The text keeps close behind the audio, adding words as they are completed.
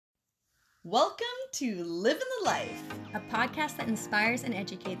Welcome to Living the Life, a podcast that inspires and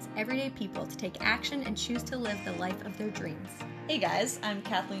educates everyday people to take action and choose to live the life of their dreams. Hey guys, I'm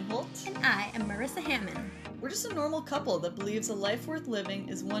Kathleen Holt. And I am Marissa Hammond. We're just a normal couple that believes a life worth living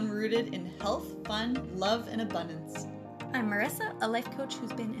is one rooted in health, fun, love, and abundance. I'm Marissa, a life coach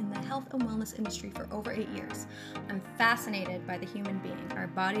who's been in the health and wellness industry for over 8 years. I'm fascinated by the human being, our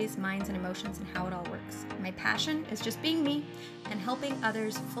bodies, minds, and emotions, and how it all works. My passion is just being me and helping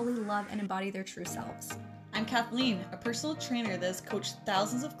others fully love and embody their true selves. I'm Kathleen, a personal trainer that has coached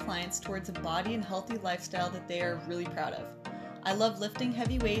thousands of clients towards a body and healthy lifestyle that they are really proud of. I love lifting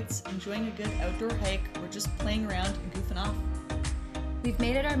heavy weights, enjoying a good outdoor hike, or just playing around and goofing off. We've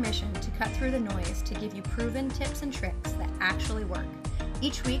made it our mission to cut through the noise to give you proven tips and tricks that actually work.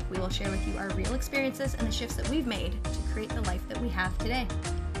 Each week, we will share with you our real experiences and the shifts that we've made to create the life that we have today.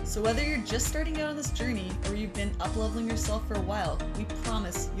 So whether you're just starting out on this journey or you've been up-leveling yourself for a while, we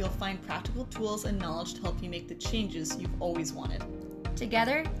promise you'll find practical tools and knowledge to help you make the changes you've always wanted.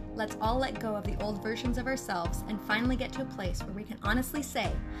 Together, let's all let go of the old versions of ourselves and finally get to a place where we can honestly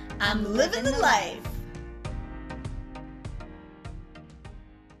say, I'm living the life!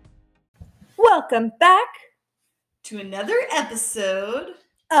 Welcome back to another episode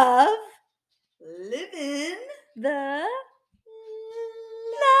of Living the Life.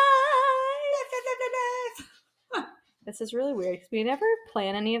 This is really weird because we never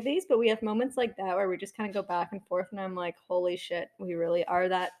plan any of these, but we have moments like that where we just kind of go back and forth, and I'm like, holy shit, we really are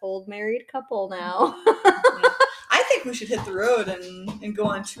that old married couple now. I think we should hit the road and go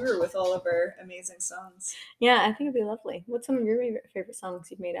on tour with all of our amazing songs. Yeah, I think it'd be lovely. What's some of your favorite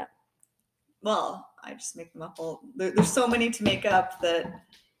songs you've made up? Well, I just make them up all. There's so many to make up that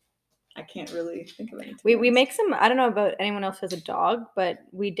I can't really think of anything. We make some. I don't know about anyone else who has a dog, but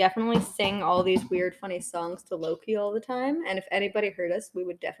we definitely sing all these weird, funny songs to Loki all the time. And if anybody heard us, we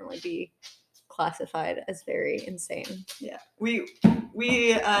would definitely be classified as very insane. Yeah, we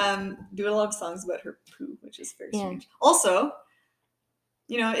do a lot of songs about her poo, which is very strange. Also,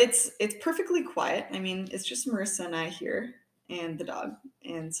 it's perfectly quiet. I mean, it's just Marissa and I here and the dog,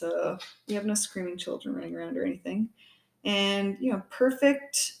 and so we have no screaming children running around or anything. And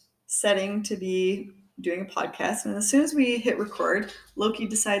perfect setting to be doing a podcast. And as soon as we hit record, Loki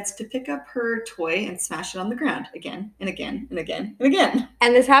decides to pick up her toy and smash it on the ground again and again and again and again.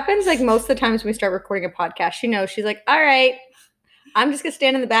 And this happens like most of the times when we start recording a podcast. She knows. She's like, all right, I'm just going to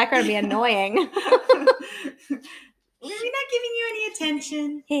stand in the background and be annoying. We're not giving you any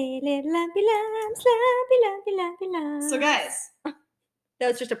attention. Hey, little lumpy lumps, lumpy, lumpy, lumpy lumps. So guys. That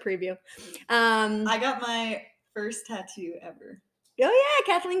was just a preview. I got my first tattoo ever. Oh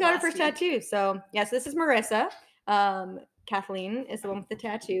yeah, Kathleen got her first tattoo. So yes, this is Marissa. Kathleen is the one with the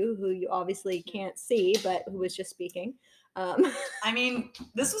tattoo, who you obviously can't see, but who was just speaking. I mean,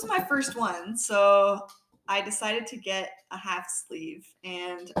 this was my first one, so I decided to get a half sleeve,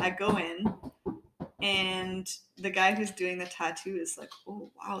 and I go in, and the guy who's doing the tattoo is like,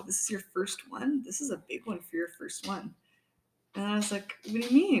 "Oh wow, this is your first one? This is a big one for your first one." And I was like, what do you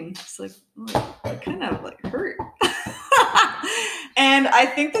mean? It's like, oh, it kind of like hurt. And I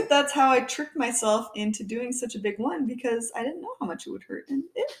think that's how I tricked myself into doing such a big one, because I didn't know how much it would hurt. And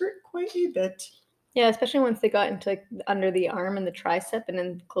it hurt quite a bit. Yeah, especially once they got into like under the arm and the tricep and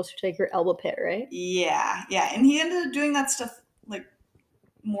then closer to like your elbow pit, right? Yeah. And he ended up doing that stuff like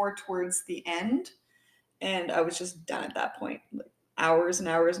more towards the end. And I was just done at that point. Like hours and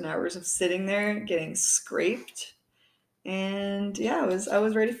hours and hours of sitting there getting scraped. And yeah, I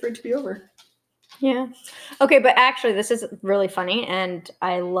was ready for it to be over. Yeah. Okay, but actually this is really funny, and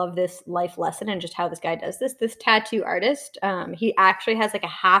I love this life lesson and just how this guy does this. This tattoo artist, he actually has like a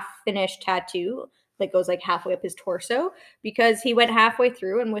half-finished tattoo that goes like halfway up his torso, because he went halfway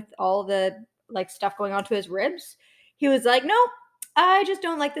through, and with all the like stuff going onto his ribs, he was like, no, I just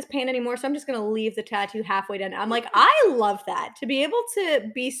don't like this pain anymore, so I'm just going to leave the tattoo halfway done. I'm like, I love that. To be able to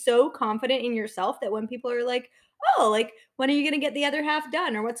be so confident in yourself that when people are like, oh, like, when are you going to get the other half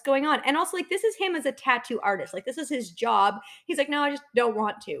done, or what's going on? And also, like, this is him as a tattoo artist. Like, this is his job. He's like, no, I just don't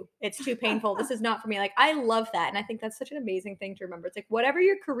want to. It's too painful. This is not for me. Like, I love that. And I think that's such an amazing thing to remember. It's like, whatever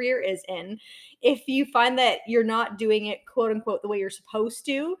your career is in, if you find that you're not doing it, quote unquote, the way you're supposed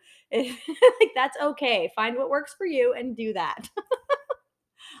to, like, that's okay. Find what works for you and do that.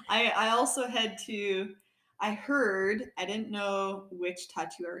 I also had to... I didn't know which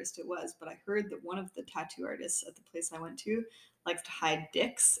tattoo artist it was, but I heard that one of the tattoo artists at the place I went to likes to hide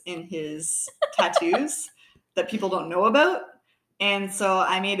dicks in his tattoos that people don't know about. And so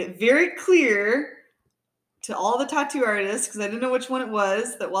I made it very clear to all the tattoo artists, because I didn't know which one it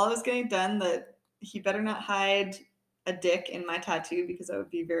was, that while I was getting done, that he better not hide a dick in my tattoo, because I would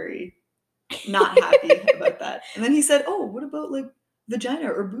be very not happy about that. And then he said, "Oh, what about like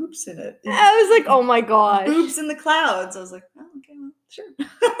vagina or boobs in it?" I was like, oh my gosh. Boobs in the clouds. I was like, oh, okay, well, sure.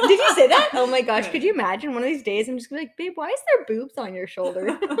 Did you say that? Oh my gosh. Yeah. Could you imagine one of these days I'm just gonna be like, babe, why is there boobs on your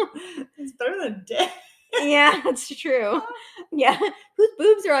shoulder? It's better than dick. Yeah, that's true. Yeah. Whose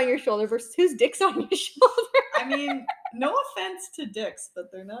boobs are on your shoulder versus whose dick's on your shoulder? I mean, no offense to dicks, but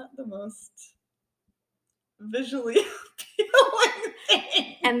they're not the most visually appealing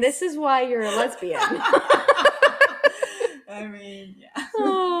thing. And this is why you're a lesbian. I mean, yeah.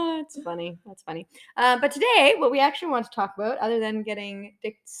 Oh, it's funny. That's funny. But today, what we actually want to talk about, other than getting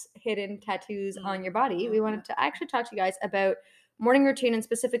Dick's hidden tattoos on your body, we wanted to actually talk to you guys about morning routine, and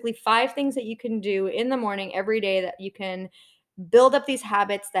specifically 5 things that you can do in the morning every day that you can build up these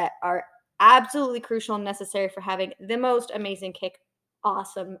habits that are absolutely crucial and necessary for having the most amazing kick,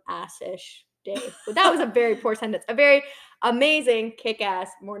 awesome ass-ish day. But that was a very poor sentence. A very amazing kick-ass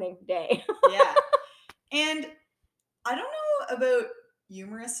morning day. Yeah. And I don't know about you,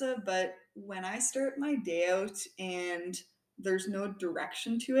 Marissa, but when I start my day out and there's no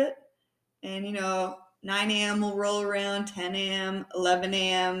direction to it, and 9 a.m. will roll around, 10 a.m., 11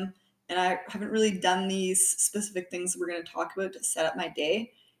 a.m., and I haven't really done these specific things that we're going to talk about to set up my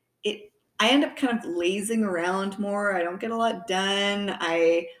day, I end up kind of lazing around more. I don't get a lot done.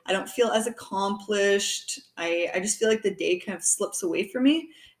 I don't feel as accomplished. I just feel like the day kind of slips away from me,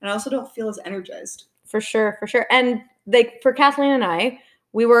 and I also don't feel as energized. For sure. And like for Kathleen and I,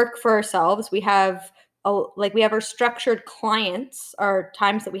 we work for ourselves. We have we have our structured clients, our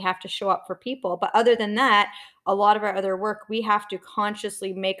times that we have to show up for people. But other than that, a lot of our other work, we have to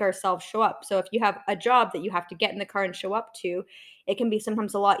consciously make ourselves show up. So if you have a job that you have to get in the car and show up to, it can be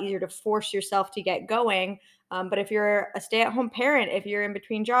sometimes a lot easier to force yourself to get going. But if you're a stay-at-home parent, if you're in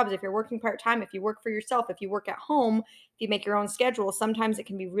between jobs, if you're working part-time, if you work for yourself, if you work at home, if you make your own schedule, sometimes it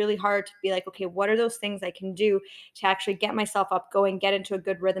can be really hard to be like, okay, what are those things I can do to actually get myself up, going, get into a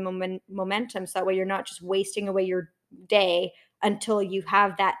good rhythm momentum. So that way you're not just wasting away your day until you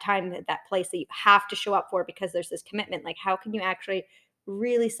have that time, that place that you have to show up for because there's this commitment. Like, how can you actually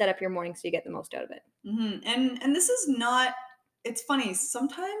really set up your morning so you get the most out of it? Mm-hmm. And this is not, it's funny.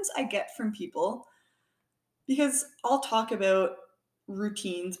 Sometimes I get from people, because I'll talk about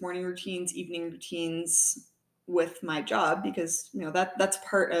routines, morning routines, evening routines with my job, because that's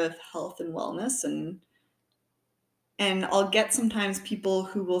part of health and wellness, and I'll get sometimes people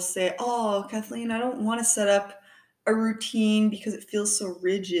who will say, "Oh, Kathleen, I don't want to set up a routine because it feels so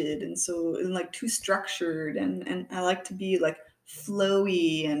rigid and like too structured, and I like to be like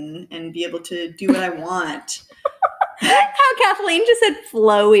flowy and be able to do what I want." How Kathleen just said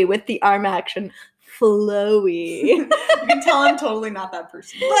flowy with the arm action. Flowy. You can tell I'm totally not that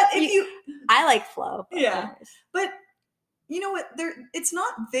person. But I like flow. Yeah. But you know what? It's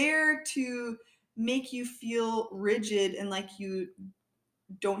not there to make you feel rigid and like you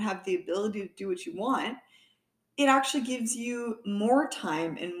don't have the ability to do what you want. It actually gives you more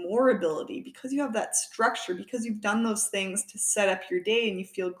time and more ability because you have that structure, because you've done those things to set up your day, and you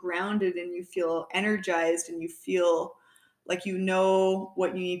feel grounded and you feel energized and you feel like you know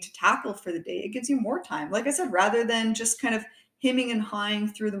what you need to tackle for the day. It gives you more time. Like I said, rather than just kind of hemming and hawing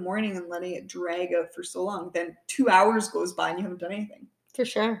through the morning and letting it drag out for so long, then 2 hours goes by and you haven't done anything. For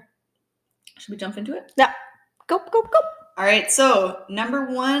sure. Should we jump into it? Yeah. Go. All right, so number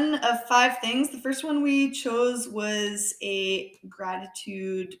 1 of 5 things. The first one we chose was a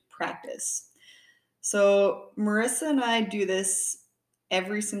gratitude practice. So Marissa and I do this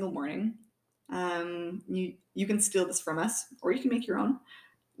every single morning. You can steal this from us, or you can make your own.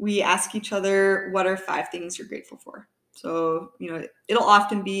 We ask each other, what are 5 things you're grateful for? So, it'll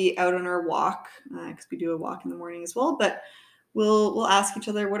often be out on our walk, because we do a walk in the morning as well, but we'll ask each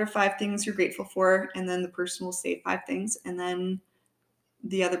other, what are 5 things you're grateful for? And then the person will say 5 things, and then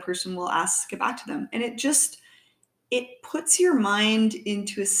the other person will get back to them. And it puts your mind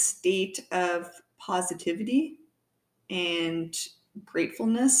into a state of positivity and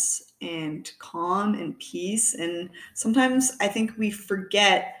gratefulness and calm and peace. And sometimes I think we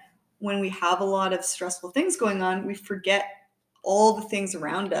forget, when we have a lot of stressful things going on, we forget all the things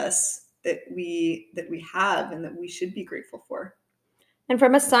around us that we have and that we should be grateful for. And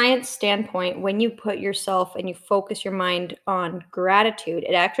from a science standpoint, when you put yourself and you focus your mind on gratitude,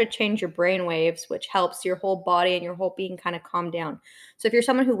 it actually changes your brain waves, which helps your whole body and your whole being kind of calm down. So if you're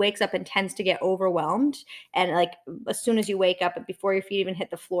someone who wakes up and tends to get overwhelmed, and like as soon as you wake up, before your feet even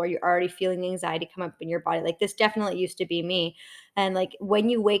hit the floor, you're already feeling the anxiety come up in your body. Like, this definitely used to be me. And like when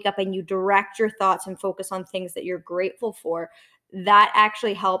you wake up and you direct your thoughts and focus on things that you're grateful for, that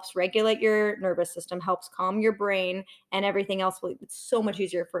actually helps regulate your nervous system, helps calm your brain, and everything else. It's so much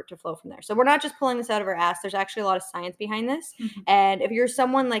easier for it to flow from there. So we're not just pulling this out of our ass. There's actually a lot of science behind this. And if you're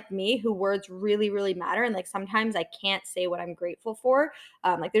someone like me who words really, really matter, and like sometimes I can't say what I'm grateful for.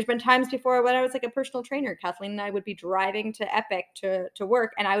 Like there's been times before when I was like a personal trainer, Kathleen and I would be driving to Epic to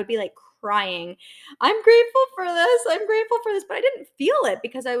work, and I would be like crying. I'm grateful for this. I'm grateful for this. But I didn't feel it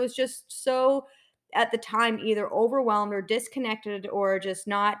because I was just so at the time either overwhelmed or disconnected or just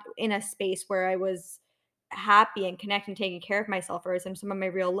not in a space where I was happy and connecting, taking care of myself, or in some of my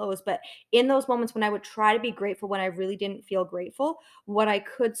real lows. But in those moments when I would try to be grateful when I really didn't feel grateful, what I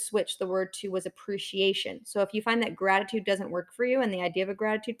could switch the word to was appreciation. So if you find that gratitude doesn't work for you and the idea of a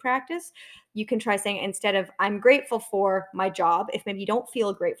gratitude practice, you can try saying, instead of I'm grateful for my job, if maybe you don't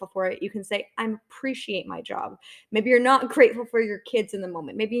feel grateful for it, you can say I appreciate my job. Maybe you're not grateful for your kids in the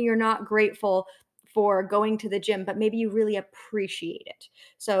moment. Maybe you're not grateful for going to the gym, but maybe you really appreciate it.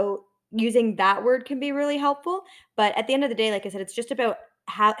 So using that word can be really helpful. But at the end of the day, like I said, it's just about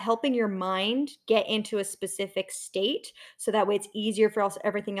helping your mind get into a specific state so that way it's easier for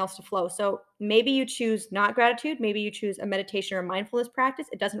everything else to flow. So maybe you choose not gratitude, maybe you choose a meditation or a mindfulness practice.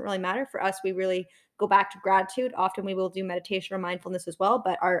 It doesn't really matter. For us, we really go back to gratitude. Often we will do meditation or mindfulness as well,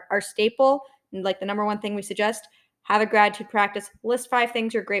 but our staple, like the number one thing we suggest, have a gratitude practice, list 5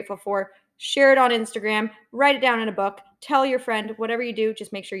 things you're grateful for, share it on Instagram, write it down in a book, tell your friend, whatever you do,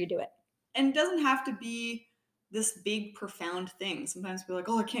 just make sure you do it. And it doesn't have to be this big, profound thing. Sometimes we're like,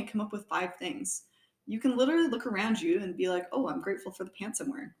 oh, I can't come up with 5 things. You can literally look around you and be like, oh, I'm grateful for the pants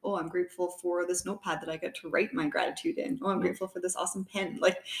I'm wearing. Oh, I'm grateful for this notepad that I get to write my gratitude in. Oh, I'm grateful for this awesome pen.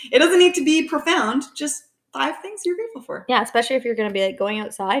 Like, it doesn't need to be profound. Just 5 things you're grateful for. Yeah, especially if you're going to be like going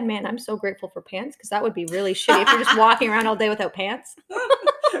outside. Man, I'm so grateful for pants, because that would be really shitty if you're just walking around all day without pants.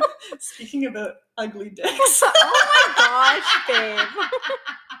 Speaking about ugly dicks. Oh my gosh, babe.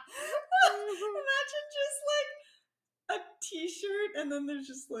 Imagine just like a t-shirt and then there's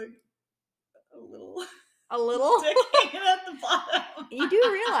just like a little dick hanging at the bottom. You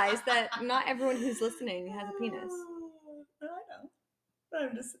do realize that not everyone who's listening has a penis. I know.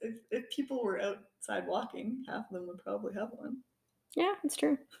 I'm just, if people were outside walking, half of them would probably have one. Yeah, it's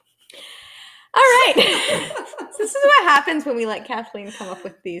true. All right. So this is what happens when we let Kathleen come up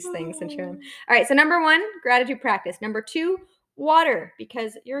with these things and share them. All right. So number 1, gratitude practice. Number 2, water,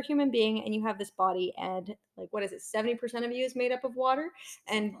 because you're a human being and you have this body, and like, what is it? 70% of you is made up of water.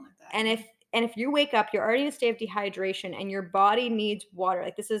 And if you wake up, you're already in a state of dehydration and your body needs water.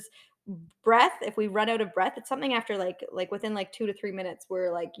 Like, this is breath. If we run out of breath, it's something after like within like 2 to 3 minutes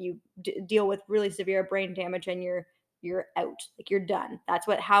where like you deal with really severe brain damage and you're out, like you're done. That's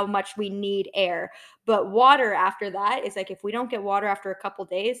how much we need air. But water after that is like, if we don't get water after a couple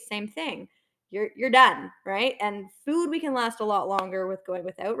days, same thing. You're done, right? And food, we can last a lot longer with going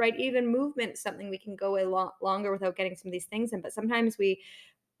without, right? Even movement is something we can go a lot longer without getting some of these things in. But sometimes we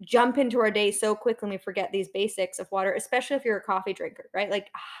jump into our day so quick and we forget these basics of water, especially if you're a coffee drinker, right? Like,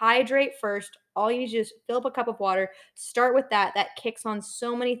 hydrate first. All you need to do is fill up a cup of water, start with that. That kicks on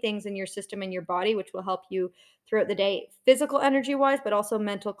so many things in your system and your body, which will help you throughout the day, physical energy wise, but also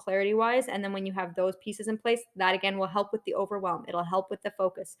mental clarity wise. And then when you have those pieces in place, that again will help with the overwhelm. It'll help with the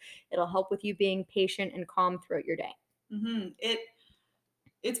focus. It'll help with you being patient and calm throughout your day.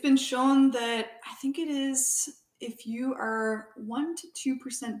 It's been shown that, I think it is, if you are 1% to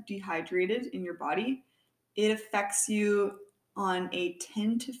 2% dehydrated in your body, it affects you on a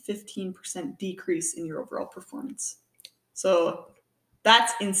 10 to 15% decrease in your overall performance. So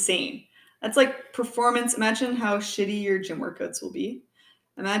that's insane. That's like performance. Imagine how shitty your gym workouts will be.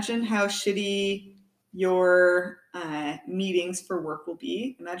 Imagine how shitty your meetings for work will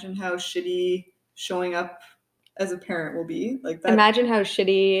be. Imagine how shitty showing up as a parent will be. Like that. Imagine how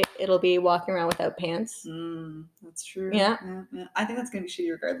shitty it'll be walking around without pants. That's true. Yeah. I think that's going to be shitty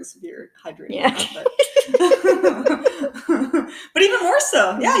regardless if you're hydrated. Yeah. But even more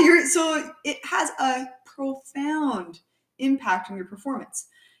so. Yeah, so it has a profound impact on your performance.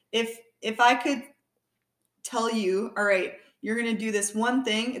 If I could tell you, all right, you're going to do this one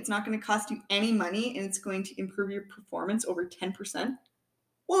thing, it's not going to cost you any money, and it's going to improve your performance over 10%,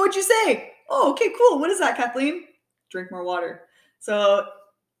 what would you say? Oh, okay, cool. What is that, Kathleen? Drink more water. So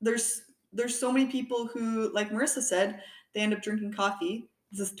there's so many people who, like Marissa said, they end up drinking coffee.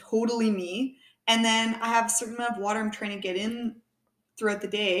 This is totally me. And then I have a certain amount of water I'm trying to get in throughout the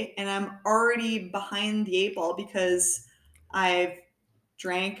day, and I'm already behind the 8 ball because I've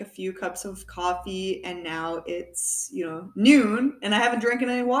drank a few cups of coffee and now it's, noon and I haven't drank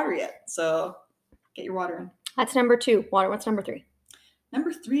any water yet. So get your water in. That's number 2, water. What's number 3?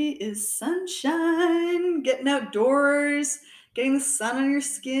 Number 3 is sunshine, getting outdoors, getting the sun on your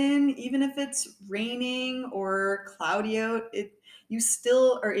skin, even if it's raining or cloudy out, you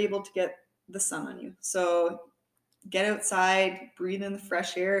still are able to get the sun on you. So get outside, breathe in the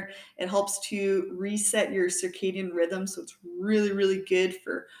fresh air. It helps to reset your circadian rhythm. So it's really, really good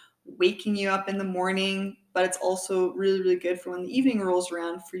for waking you up in the morning, but it's also really, really good for when the evening rolls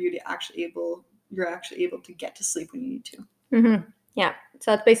around for you're actually able to get to sleep when you need to. Mm-hmm. Yeah.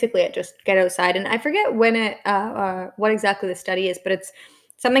 So that's basically it. Just get outside. And I forget when what exactly the study is, but it's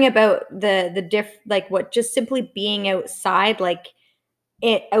something about what just simply being outside,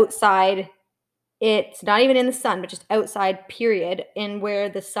 outside. It's not even in the sun, but just outside, period, and where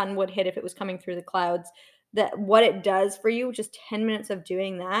the sun would hit if it was coming through the clouds. That what it does for you, just 10 minutes of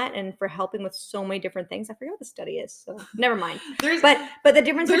doing that, and for helping with so many different things. I forget what the study is, so never mind. But the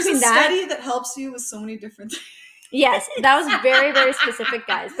difference between that, there's a study that helps you with so many different things. Yes, that was very, very specific,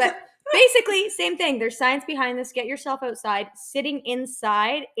 guys. But basically, same thing. There's science behind this. Get yourself outside. Sitting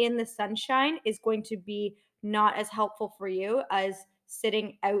inside in the sunshine is going to be not as helpful for you as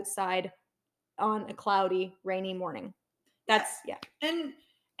sitting outside on a cloudy, rainy morning. That's yeah. And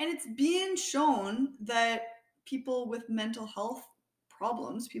it's being shown that people with mental health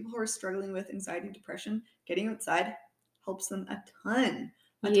problems, people who are struggling with anxiety, depression, getting outside helps them a ton.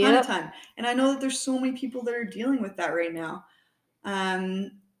 And I know that there's so many people that are dealing with that right now. I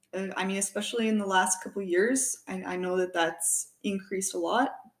mean, especially in the last couple of years, I know that that's increased a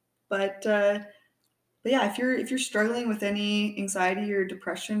lot. But yeah, if you're struggling with any anxiety or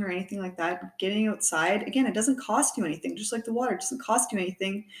depression or anything like that, getting outside, again, it doesn't cost you anything. Just like the water, it doesn't cost you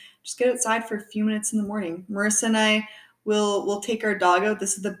anything. Just get outside for a few minutes in the morning. Marissa and I will take our dog out.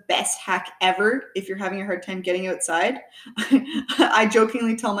 This is the best hack ever if you're having a hard time getting outside. I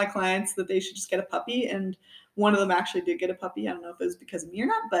jokingly tell my clients that they should just get a puppy, and one of them actually did get a puppy. I don't know if it was because of me or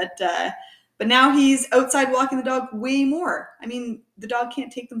not, but now he's outside walking the dog way more. I mean, the dog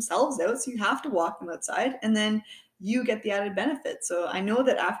can't take themselves out, so you have to walk them outside, and then you get the added benefit. So I know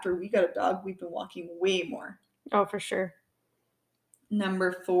that after we got a dog, we've been walking way more. Oh, for sure.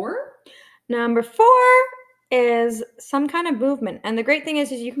 Number 4? Number 4 is some kind of movement. And the great thing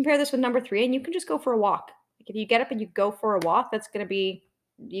is you compare this with number 3 and you can just go for a walk. Like if you get up and you go for a walk, that's going to be,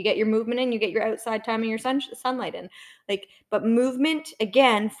 you get your movement in, you get your outside time and your sunlight in. But movement,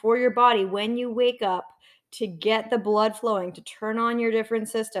 again, for your body when you wake up, to get the blood flowing, to turn on your different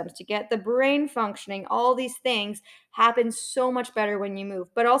systems, to get the brain functioning, all these things happen so much better when you move.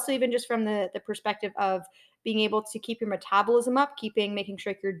 But also even just from the perspective of being able to keep your metabolism up, making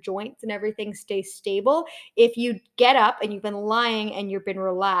sure your joints and everything stay stable. If you get up and you've been lying and you've been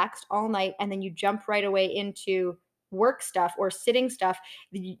relaxed all night and then you jump right away into work stuff or sitting stuff,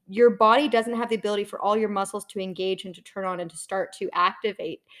 your body doesn't have the ability for all your muscles to engage and to turn on and to start to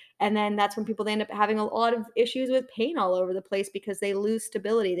activate. And then that's when people end up having a lot of issues with pain all over the place because they lose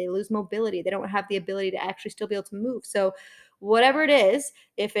stability, they lose mobility, they don't have the ability to actually still be able to move. So whatever it is,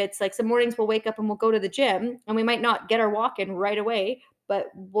 if it's like some mornings we'll wake up and we'll go to the gym and we might not get our walk in right away, but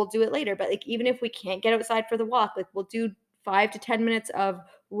we'll do it later. But like even if we can't get outside for the walk, like we'll do 5 to 10 minutes of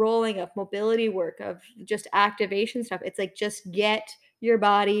rolling, of mobility work, of just activation stuff. It's like just get your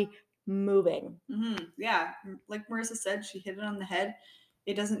body moving. Mm-hmm. Yeah, like Marissa said, she hit it on the head.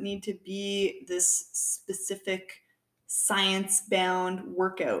 It doesn't need to be this specific science-bound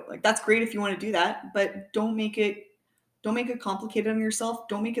workout. Like that's great if you want to do that, but don't make it complicated on yourself.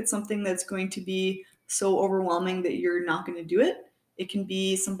 Don't make it something that's going to be so overwhelming that you're not going to do it. It can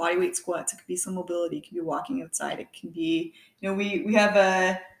be some bodyweight squats. It could be some mobility. It can be walking outside. It can be, we have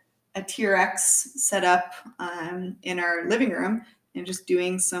a TRX set up in our living room and just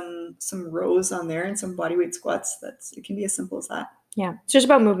doing some rows on there and some bodyweight squats. It can be as simple as that. Yeah, it's just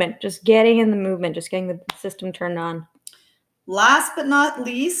about movement. Just getting in the movement. Just getting the system turned on. Last but not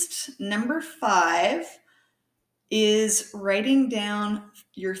least, number 5 is writing down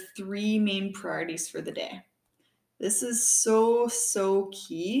your 3 main priorities for the day. This is so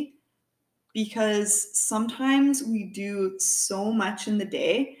key because sometimes we do so much in the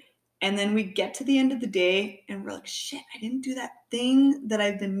day and then we get to the end of the day and we're like, shit, I didn't do that thing that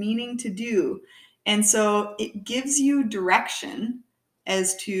I've been meaning to do. And so it gives you direction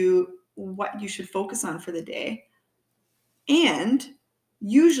as to what you should focus on for the day. And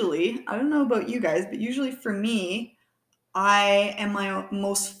usually, I don't know about you guys, but usually for me, I am my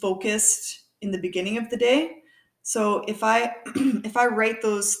most focused in the beginning of the day. So if I write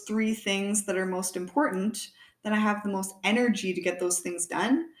those 3 things that are most important, then I have the most energy to get those things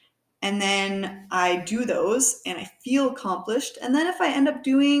done. And then I do those and I feel accomplished. And then if I end up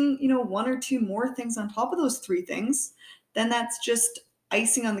doing, 1 or 2 more things on top of those 3 things, then that's just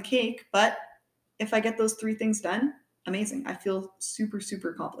icing on the cake. But if I get those 3 things done, amazing. I feel super, super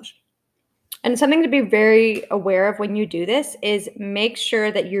accomplished. And something to be very aware of when you do this is make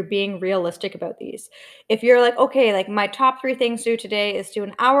sure that you're being realistic about these. If you're like, okay, like my top 3 things to do today is do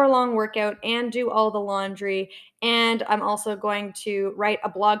an hour-long workout and do all the laundry, and I'm also going to write a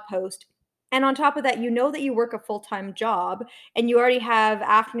blog post. And on top of that, you know that you work a full-time job and you already have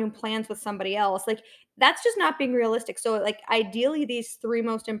afternoon plans with somebody else. Like that's just not being realistic. So like ideally these 3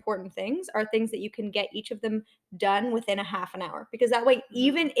 most important things are things that you can get each of them done within a half an hour, because that way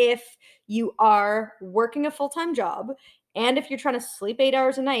even if you are working a full-time job and if you're trying to sleep 8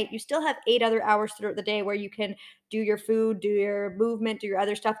 hours a night, you still have 8 other hours throughout the day where you can do your food, do your movement, do your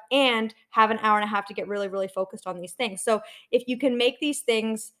other stuff, and have an hour and a half to get really, really focused on these things. So if you can make these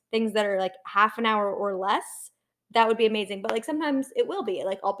things that are like half an hour or less, that would be amazing. But like sometimes it will be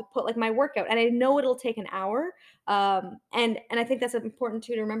like I'll put like my workout and I know it'll take an hour. And I think that's important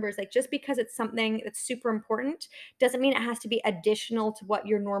too to remember is like just because it's something that's super important doesn't mean it has to be additional to what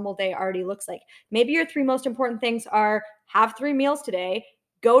your normal day already looks like. Maybe your 3 most important things are have 3 meals today,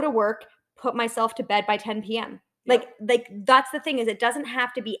 go to work, put myself to bed by 10 p.m. Yep. Like that's the thing is it doesn't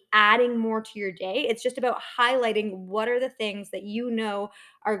have to be adding more to your day. It's just about highlighting what are the things that you know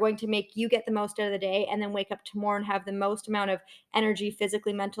are going to make you get the most out of the day and then wake up tomorrow and have the most amount of energy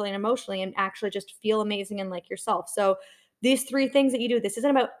physically, mentally, and emotionally and actually just feel amazing and like yourself. So these 3 things that you do, this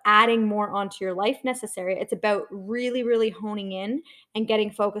isn't about adding more onto your life necessary. It's about really, really honing in and getting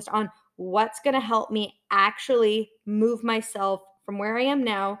focused on what's going to help me actually move myself from where I am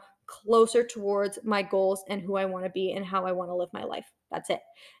now closer towards my goals and who I want to be and how I want to live my life. That's it.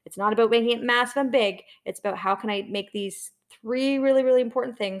 It's not about making it massive and big. It's about how can I make these 3 really, really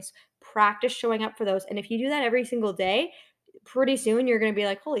important things, practice showing up for those. And if you do that every single day, pretty soon you're going to be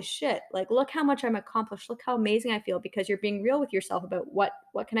like, holy shit, like look how much I'm accomplished, look how amazing I feel, because you're being real with yourself about what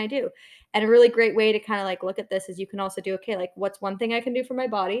can I do. And a really great way to kind of like look at this is you can also do, okay, like what's one thing I can do for my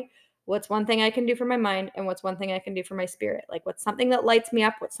body, what's one thing I can do for my mind, and what's one thing I can do for my spirit. Like what's something that lights me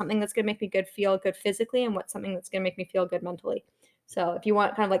up, what's something that's going to make me good, feel good physically, and what's something that's going to make me feel good mentally. So if you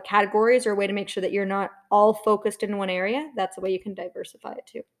want kind of like categories or a way to make sure that you're not all focused in one area, that's a way you can diversify it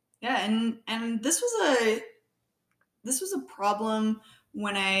too. Yeah, and this was a problem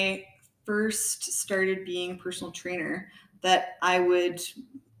when I first started being a personal trainer, that I would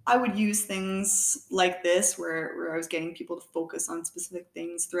use things like this where I was getting people to focus on specific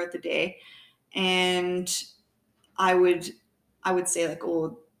things throughout the day, and I would I would say like,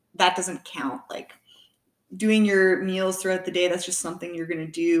 oh, that doesn't count. Like doing your meals throughout the day, that's just something you're going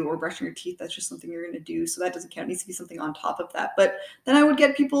to do, or brushing your teeth, that's just something you're going to do, so that doesn't count. It needs to be something on top of that. But then I would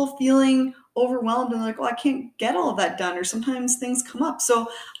get people feeling overwhelmed and like, oh, I can't get all of that done, or sometimes things come up. So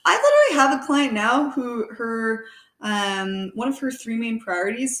I literally have a client now who her one of her 3 main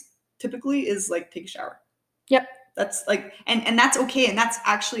priorities typically is like take a shower. Yep. That's like, and that's okay, and that's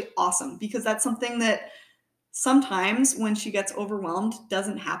actually awesome, because that's something that sometimes when she gets overwhelmed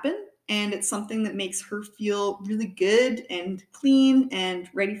doesn't happen, and it's something that makes her feel really good and clean and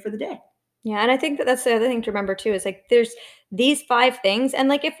ready for the day. Yeah, and I think that that's the other thing to remember too is like there's these 5 things and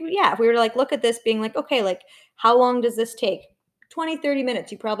like if we were to like look at this being like okay, like how long does this take? 20, 30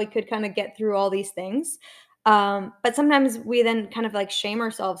 minutes. You probably could kind of get through all these things. But sometimes we then kind of like shame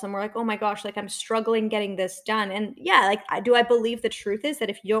ourselves and we're like, "Oh my gosh, like I'm struggling getting this done." And yeah, like I believe the truth is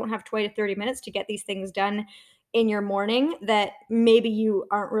that if you don't have 20 to 30 minutes to get these things done in your morning, that maybe you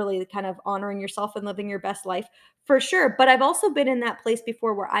aren't really kind of honoring yourself and living your best life. For sure, but I've also been in that place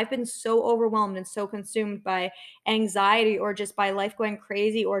before where I've been so overwhelmed and so consumed by anxiety or just by life going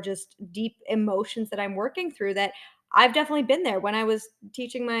crazy or just deep emotions that I'm working through that I've definitely been there. When I was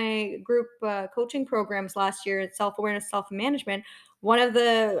teaching my group coaching programs last year at self-awareness, self-management,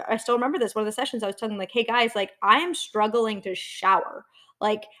 I still remember this, one of the sessions I was telling them like, "Hey guys, like I am struggling to shower.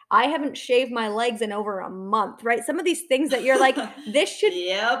 Like I haven't shaved my legs in over a month," right? Some of these things that you're like, this should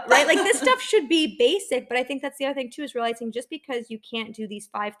Yep. right? Like this stuff should be basic, but I think that's the other thing too is realizing just because you can't do these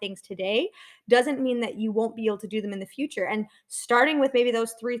 5 things today doesn't mean that you won't be able to do them in the future. And starting with maybe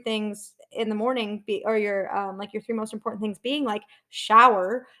those 3 things in the morning or your like your 3 most important things being like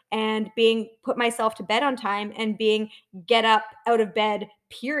shower and being put myself to bed on time and being get up out of bed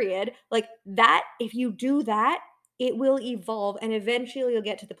period. Like that if you do that, it will evolve and eventually you'll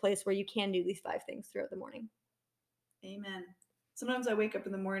get to the place where you can do these 5 things throughout the morning. Amen. Sometimes I wake up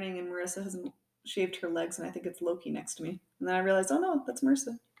in the morning and Marissa hasn't shaved her legs, and I think it's Loki next to me, and then I realize, oh no, that's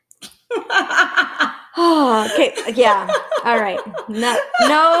Marissa. Oh, okay. Yeah. All right.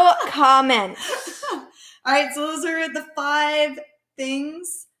 No comment. All right, so those are the 5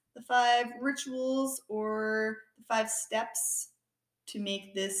 things, the 5 rituals, or the 5 steps to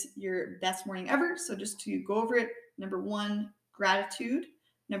make this your best morning ever. So just to go over it Number 1, gratitude.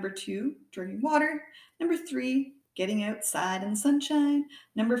 Number 2, drinking water. Number 3, getting outside in the sunshine.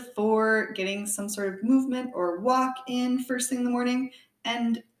 Number 4, getting some sort of movement or walk in first thing in the morning.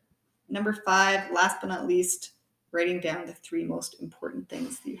 And number 5, last but not least, writing down the 3 most important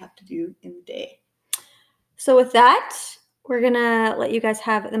things that you have to do in the day. So with that, we're going to let you guys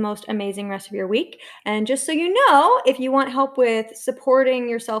have the most amazing rest of your week. And just so you know, if you want help with supporting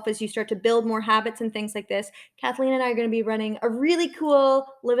yourself as you start to build more habits and things like this, Kathleen and I are going to be running a really cool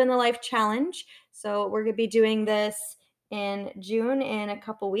Live in the Life challenge. So we're going to be doing this in June in a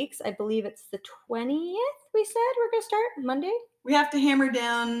couple weeks. I believe it's the 20th, we said we're going to start Monday. We have to hammer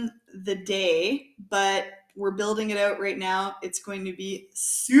down the day, but we're building it out right now. It's going to be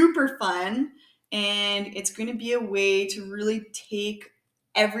super fun. And it's going to be a way to really take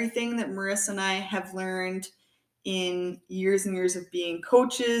everything that Marissa and I have learned in years and years of being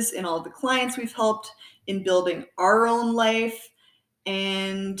coaches and all the clients we've helped in building our own life.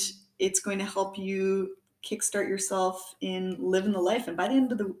 And it's going to help you kickstart yourself in living the life. And by the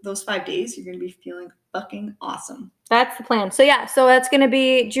end of those 5 days, you're going to be feeling fucking awesome. That's the plan. So yeah, so that's going to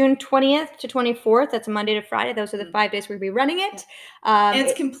be June 20th to 24th. That's Monday to Friday. Those are the 5 days we're going to be running it. And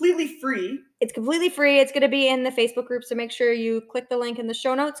it's completely free. It's completely free. It's going to be in the Facebook group. So make sure you click the link in the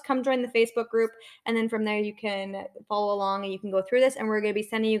show notes, come join the Facebook group. And then from there, you can follow along and you can go through this. And we're going to be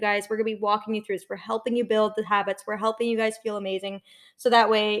sending you guys, we're going to be walking you through this. We're helping you build the habits. We're helping you guys feel amazing. So that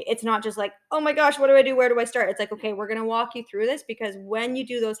way it's not just like, oh my gosh, what do I do? Where do I start? It's like, okay, we're going to walk you through this, because when you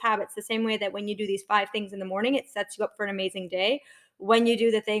do those habits, the same way that when you do these 5 things in the morning, it sets you up for an amazing day. When you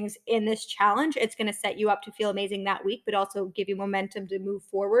do the things in this challenge, it's going to set you up to feel amazing that week, but also give you momentum to move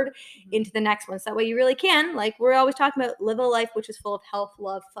forward into the next one. So that way you really can, like we're always talking about, live a life which is full of health,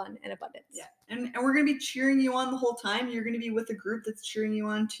 love, fun, and abundance. Yeah. And we're going to be cheering you on the whole time. You're going to be with a group that's cheering you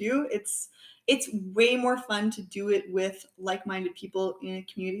on too. It's way more fun to do it with like-minded people in a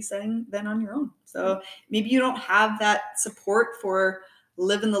community setting than on your own. So maybe you don't have that support for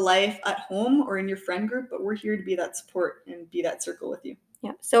living the life at home or in your friend group, but we're here to be that support and be that circle with you.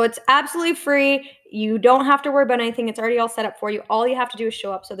 Yeah. So it's absolutely free. You don't have to worry about anything. It's already all set up for you. All you have to do is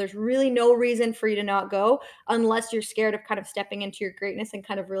show up. So there's really no reason for you to not go, unless you're scared of kind of stepping into your greatness and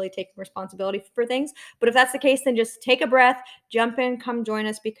kind of really taking responsibility for things. But if that's the case, then just take a breath, jump in, come join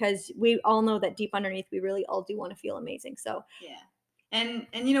us, because we all know that deep underneath, we really all do want to feel amazing. So yeah. And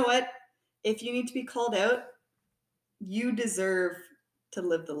you know what? If you need to be called out, you deserve to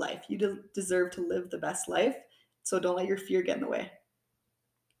live the life. You deserve to live the best life. So don't let your fear get in the way.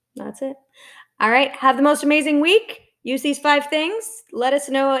 That's it. All right. Have the most amazing week. Use these 5 things. Let us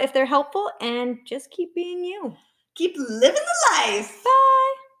know if they're helpful, and just keep being you. Keep living the life.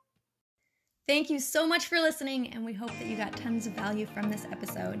 Bye. Thank you so much for listening, and we hope that you got tons of value from this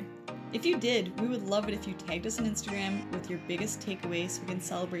episode. If you did, we would love it if you tagged us on Instagram with your biggest takeaway so we can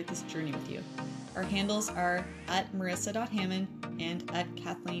celebrate this journey with you. Our handles are @marissa.hammond and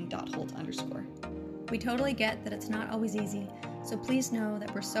 @kathleen.holt_. We totally get that it's not always easy, so please know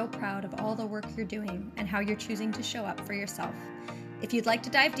that we're so proud of all the work you're doing and how you're choosing to show up for yourself. If you'd like to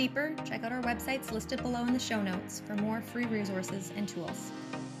dive deeper, check out our websites listed below in the show notes for more free resources and tools.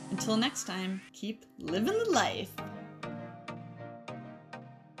 Until next time, keep living the life.